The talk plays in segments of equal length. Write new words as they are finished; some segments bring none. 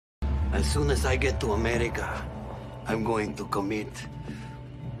As soon as I get to America, I'm going to commit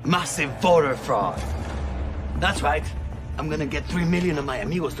massive voter fraud. That's right. I'm gonna get 3 million of my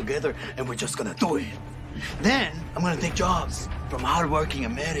amigos together and we're just gonna do it. Then, I'm gonna take jobs from hardworking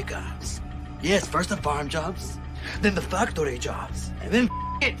Americans. Yes, first the farm jobs, then the factory jobs, and then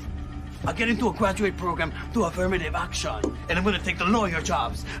it. I'll get into a graduate program to affirmative action, and I'm gonna take the lawyer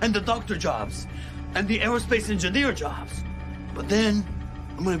jobs, and the doctor jobs, and the aerospace engineer jobs. But then,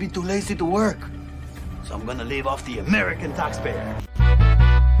 I'm gonna be too lazy to work. So I'm gonna leave off the American taxpayer.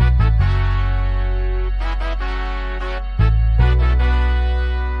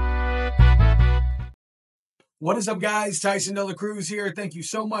 What is up, guys? TYSON DELACRUZ here. Thank you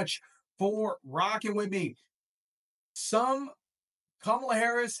so much for rocking with me. Some Kamala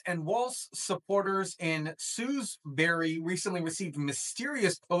Harris and Walz supporters in Sewsbury recently received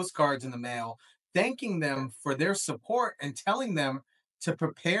mysterious postcards in the mail thanking them for their support and telling them to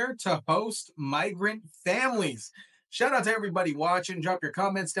prepare to host migrant families. Shout out to everybody watching. Drop your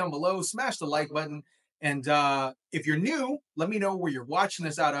comments down below. Smash the like button. And if you're new, let me know where you're watching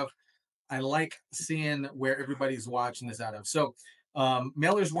this out of. I like seeing where everybody's watching this out of. So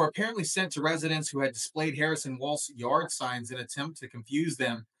mailers were apparently sent to residents who had displayed Harris and Walz yard signs in an attempt to confuse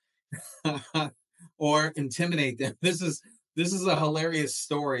them or intimidate them. This is a hilarious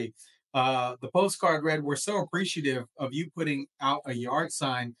story. The postcard read, "We're so appreciative of you putting out a yard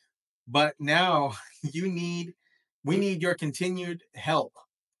sign, but now we need your continued help."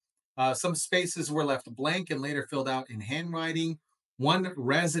 Some spaces were left blank and later filled out in handwriting. One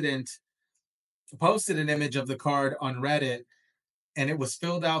resident posted an image of the card on Reddit, and it was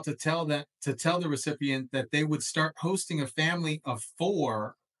filled out to tell the recipient that they would start hosting a family of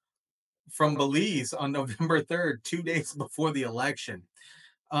 4 from Belize on November 3rd, 2 days before the election.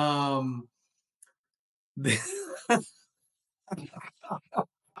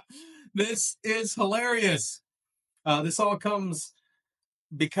 This is hilarious. This all comes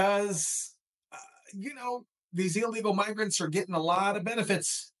because, these illegal migrants are getting a lot of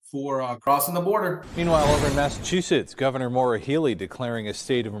benefits for crossing the border. Meanwhile, over in Massachusetts, Governor Maura Healey declaring a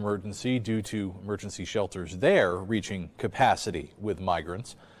state of emergency due to emergency shelters there reaching capacity with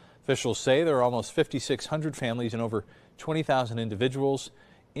migrants. Officials say there are almost 5,600 families and over 20,000 individuals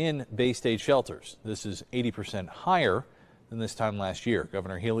in Bay State shelters. This is 80% higher than this time last year.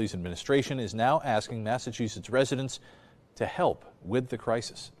 Governor Healey's administration is now asking Massachusetts residents to help with the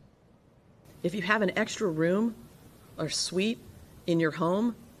crisis. If you have an extra room or suite in your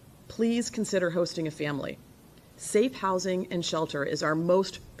home, please consider hosting a family. Safe housing and shelter is our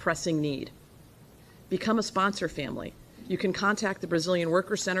most pressing need. Become a sponsor family. You can contact the Brazilian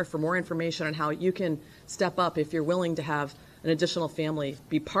Worker Center for more information on how you can step up if you're willing to have an additional family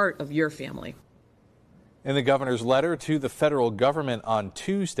be part of your family. In the governor's letter to the federal government on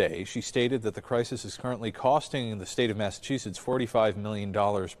Tuesday, she stated that the crisis is currently costing the state of Massachusetts $45 million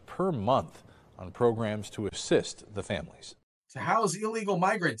per month on programs to assist the families. To house illegal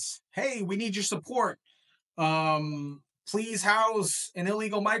migrants. Hey, we need your support. Please house an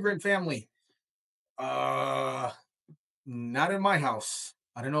illegal migrant family. Not in my house.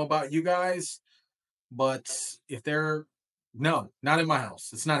 I don't know about you guys, but no, not in my house.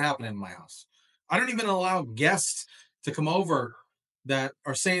 It's not happening in my house. I don't even allow guests to come over that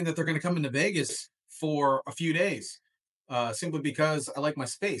are saying that they're going to come into Vegas for a few days, simply because I like my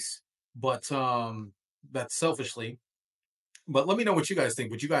space. But that's selfishly. But let me know what you guys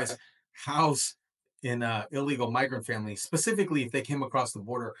think. Would you guys house an illegal migrant family, specifically if they came across the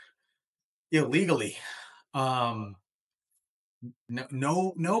border illegally? No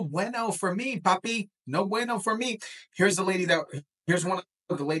bueno for me, papi. No bueno for me. Here's one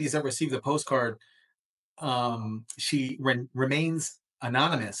of the ladies that received the postcard. She remains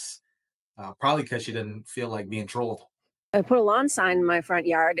anonymous, probably because she didn't feel like being trolled. I put a lawn sign in my front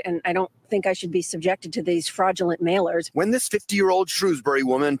yard, and I don't think I should be subjected to these fraudulent mailers. When this 50-year-old Shrewsbury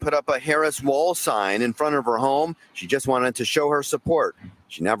woman put up a Harris Walz sign in front of her home, she just wanted to show her support.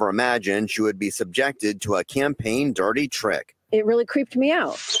 She never imagined she would be subjected to a campaign dirty trick. It really creeped me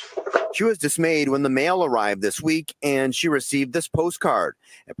out. She was dismayed when the mail arrived this week and she received this postcard.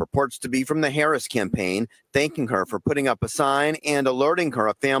 It purports to be from the Harris campaign, thanking her for putting up a sign and alerting her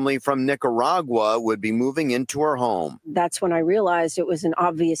a family from Nicaragua would be moving into her home. That's when I realized it was an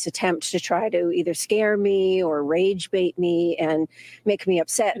obvious attempt to try to either scare me or rage bait me and make me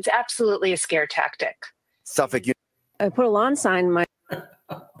upset. It's absolutely a scare tactic. Suffolk. I put a lawn sign in my...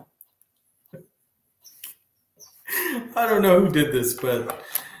 I don't know who did this, but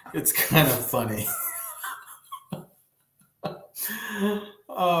it's kind of funny.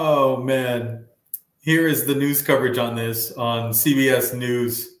 Oh, man. Here is the news coverage on this on CBS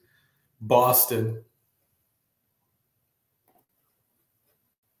News. Boston.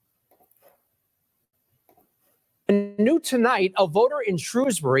 New tonight, a voter in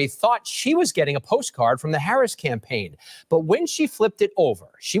Shrewsbury thought she was getting a postcard from the Harris campaign. But when she flipped it over,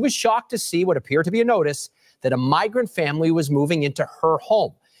 she was shocked to see what appeared to be a notice that a migrant family was moving into her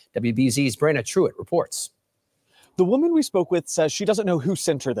home. WBZ's Brandon Truitt reports. The woman we spoke with says she doesn't know who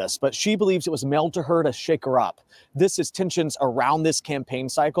sent her this, but she believes it was mailed to her to shake her up. This is tensions around this campaign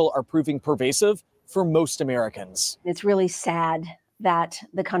cycle are proving pervasive for most Americans. It's really sad that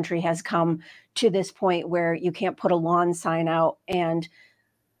the country has come to this point where you can't put a lawn sign out and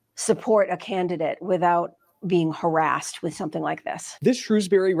support a candidate without being harassed with something like this. This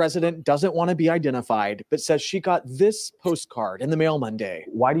Shrewsbury resident doesn't want to be identified, but says she got this postcard in the mail Monday.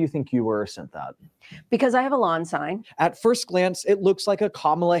 Why do you think you were sent that? Because I have a lawn sign. At first glance, it looks like a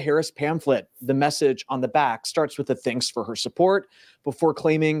Kamala Harris pamphlet. The message on the back starts with a thanks for her support before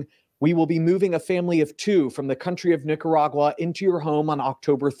claiming, "We will be moving a family of 2 from the country of Nicaragua into your home on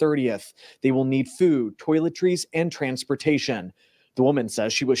October 30th. They will need food, toiletries, and transportation." The woman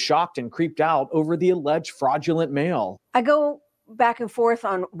says she was shocked and creeped out over the alleged fraudulent mail. I go back and forth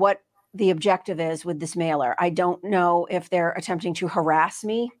on what the objective is with this mailer. I don't know if they're attempting to harass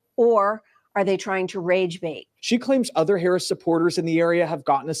me or are they trying to rage bait? She claims other Harris supporters in the area have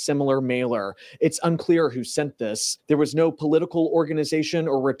gotten a similar mailer. It's unclear who sent this. There was no political organization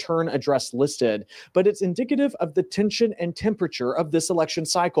or return address listed, but it's indicative of the tension and temperature of this election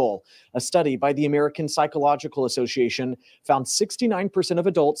cycle. A study by the American Psychological Association found 69% of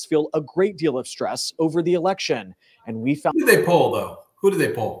adults feel a great deal of stress over the election. And we found— Who did they poll, though? Who did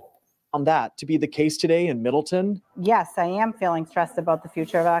they poll? On that to be the case today in Middleton. Yes, I am feeling stressed about the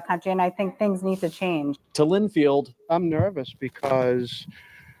future of our country, and I think things need to change. To Linfield. I'm nervous because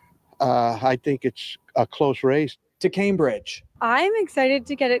I think it's a close race. To Cambridge. I'm excited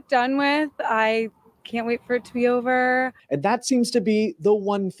to get it done with. I can't wait for it to be over. And that seems to be the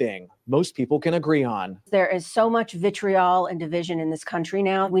one thing most people can agree on. There is so much vitriol and division in this country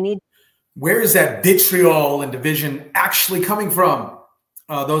now. We need— Where is that vitriol and division actually coming from?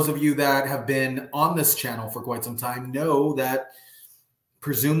 Those of you that have been on this channel for quite some time know that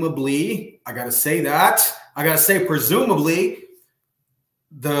presumably, presumably,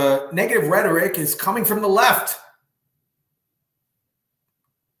 the negative rhetoric is coming from the left.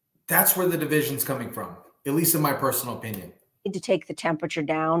 That's where the division's coming from, at least in my personal opinion. To take the temperature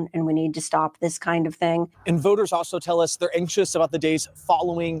down, and we need to stop this kind of thing. And voters also tell us they're anxious about the days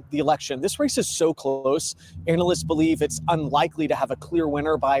following the election. This race is so close, analysts believe it's unlikely to have a clear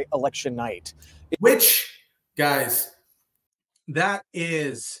winner by election night. Which, guys, that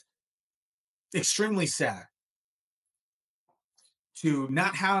is extremely sad, to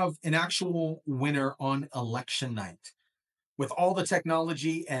not have an actual winner on election night. With all the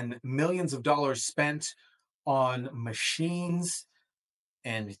technology and millions of dollars spent on machines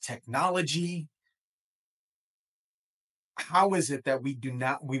and technology, how is it that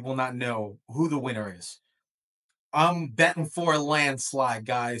we will not know who the winner is? I'm betting for a landslide,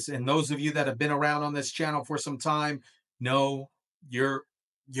 guys. And those of you that have been around on this channel for some time know you're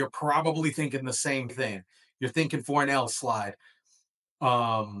probably thinking the same thing. You're thinking for an L slide.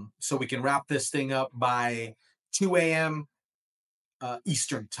 So we can wrap this thing up by 2 a.m.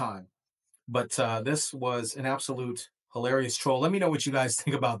 Eastern time. But this was an absolute hilarious troll. Let me know what you guys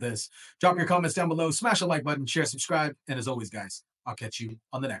think about this. Drop your comments down below. Smash the like button, share, subscribe. And as always, guys, I'll catch you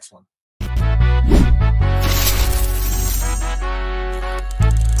on the next one.